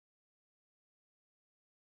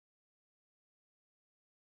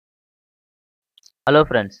Hello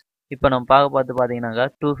friends, இப்போ நம்ம பார்த்தீங்கன்னாக்கா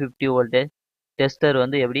 250 வோல்டேஜ் டெஸ்டர்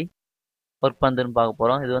வந்து எப்படி ஒர்க் பண்ணுதுன்னு பார்க்க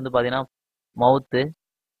போகிறோம். இது வந்து பார்த்தீங்கன்னா மவுத்து.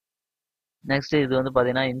 நெக்ஸ்ட் இது வந்து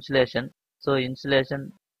பார்த்தீங்கன்னா insulation. So insulation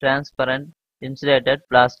transparent insulated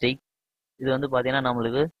plastic. இது வந்து பார்த்தீங்கன்னா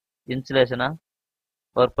நம்மளுக்கு இன்சுலேஷனாக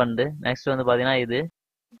ஒர்க் பண்ணுது. நெக்ஸ்ட் வந்து பார்த்தீங்கன்னா இது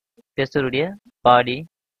டெஸ்டருடைய பாடி.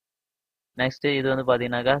 நெக்ஸ்ட் இது வந்து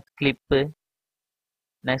பார்த்தீங்கன்னாக்கா கிளிப்பு.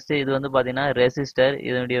 நெக்ஸ்ட் இது வந்து பார்த்தீங்கன்னா ரெசிஸ்டர்.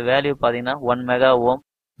 இதனுடைய வேல்யூ பார்த்தீங்கன்னா 1 மெகா ஓம்.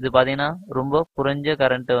 இது பார்த்தீங்கன்னா ரொம்ப குறைஞ்ச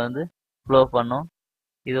கரண்ட்டை வந்து ஃப்ளோ பண்ணும்.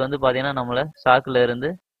 இது வந்து பார்த்தீங்கன்னா நம்மளை ஷாக்கில் இருந்து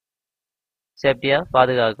சேஃப்டியாக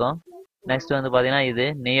பாதுகாக்கும். நெக்ஸ்ட் வந்து பார்த்தீங்கன்னா இது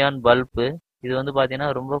நியான் பல்பு. இது வந்து பார்த்தீங்கன்னா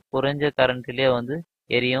ரொம்ப குறைஞ்ச கரண்ட்லேயே வந்து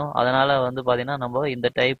எரியும். அதனால் வந்து பார்த்தீங்கன்னா நம்ம இந்த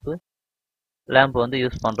டைப்பு லேம்ப் வந்து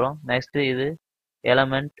யூஸ் பண்ணுறோம். நெக்ஸ்ட் இது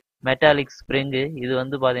எலமெண்ட் மெட்டாலிக் ஸ்ப்ரிங்கு. இது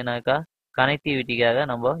வந்து பார்த்தீங்கன்னாக்கா கனெக்டிவிட்டிக்காக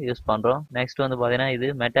நம்ம யூஸ் பண்ணுறோம். நெக்ஸ்ட் வந்து பார்த்தீங்கன்னா இது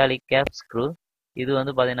மெட்டாலிக் கேப் ஸ்க்ரூ. இது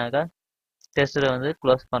வந்து பார்த்தீங்கன்னாக்கா டெஸ்ட்டரை வந்து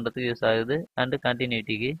க்ளோஸ் பண்ணுறதுக்கு யூஸ் ஆகுது அண்டு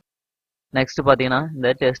கண்டினியூட்டிக்கு. நெக்ஸ்ட் பார்த்தீங்கன்னா இந்த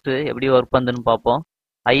டெஸ்ட்டு எப்படி ஒர்க் பண்ணுதுன்னு பார்ப்போம்.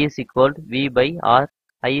 I is equal V by R.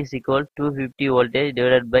 I is equal 250 voltage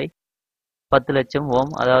divided by 10 லட்சம்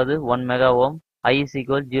ஓம், அதாவது 1 mega ohm. I is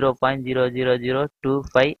equal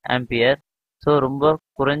 0.00025 ampere. So ரொம்ப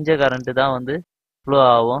குறைஞ்ச கரண்ட்டு தான் வந்து ஃப்ளோ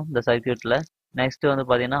ஆகும் இந்த சர்க்கியூட்டில். நெக்ஸ்ட் வந்து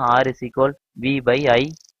பார்த்தீங்கன்னா R is equal V by I.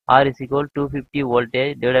 R is equal 250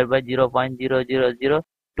 voltage divided by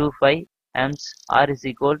 0.00025 amps. R is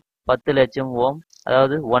equal 10 லட்சம் ஓம்,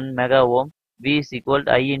 அதாவது 1 mega ohm. V is equal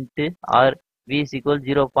I into R. V is equal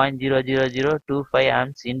 0.00025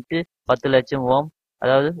 amps into 10 லட்சம் ஓம்,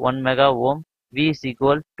 அதாவது 1 mega ohm. V is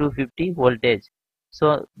equal 250 voltage. So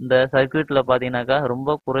இந்த சர்க்கியூட்டில் பார்த்தீங்கன்னாக்கா ரொம்ப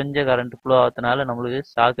குறைஞ்ச current flow ஆகிறதுனால நம்மளுக்கு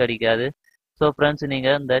ஷாக் அடிக்காது. ஸோ ஃப்ரெண்ட்ஸ்,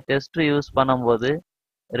 நீங்கள் இந்த டெஸ்ட்ரு யூஸ் பண்ணும்போது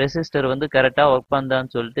ரெசிஸ்டர் வந்து கரெக்டாக ஒர்க்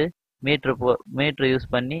பண்ணுதான்னு சொல்லிட்டு மீட்ரு யூஸ்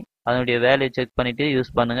பண்ணி அதனுடைய வேல்யூ செக் பண்ணிவிட்டு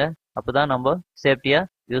யூஸ் பண்ணுங்கள். அப்போ தான் நம்ம சேஃப்டியாக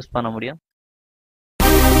யூஸ் பண்ண முடியும்.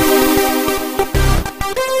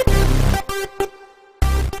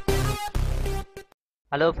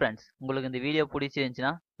 ஹலோ ஃப்ரெண்ட்ஸ், உங்களுக்கு இந்த வீடியோ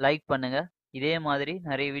பிடிச்சிருந்துச்சுன்னா லைக் பண்ணுங்கள். இதே மாதிரி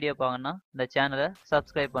நிறைய வீடியோ பார்க்கணுன்னா இந்த சேனலை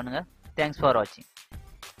சப்ஸ்கிரைப் பண்ணுங்கள். தேங்க்ஸ் ஃபார் வாட்சிங்.